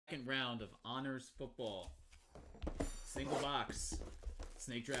Second round of Honors Football. Single box.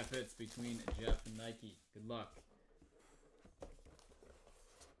 Snake draft hits between Jeff and Nike. Good luck.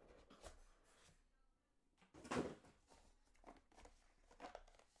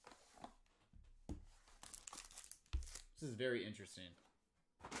 This is very interesting.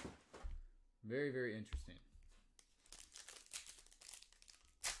 Very, very interesting.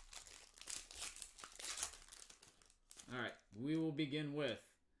 All right, we will begin with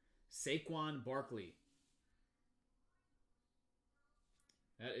Saquon Barkley.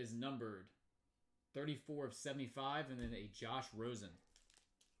 That is numbered 34 of 75, and then a Josh Rosen.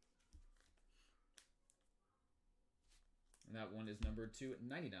 And that one is numbered to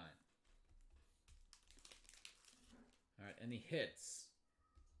 99. All right, and the hits.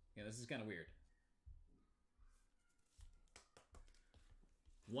 Yeah, this is kind of weird.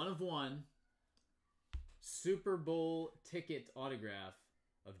 1 of 1. Super Bowl ticket autograph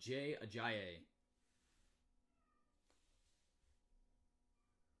of Jay Ajayi.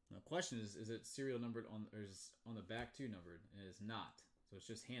 Now, the question is it serial numbered on, or is on the back too numbered? And it is not. So it's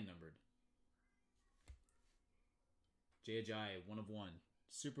just hand numbered. Jay Ajayi, 1 of 1.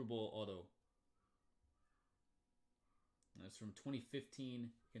 Super Bowl auto. That's from 2015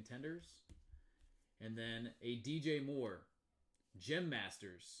 Contenders. And then a DJ Moore, Gem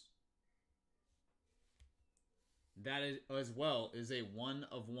Masters. That is, as well, is a 1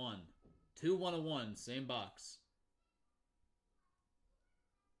 of 1. 2 1 of 1, same box.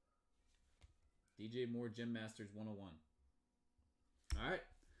 DJ Moore, Gem Masters, 1 of 1. All right.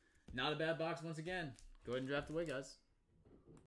 Not a bad box once again. Go ahead and draft away, guys.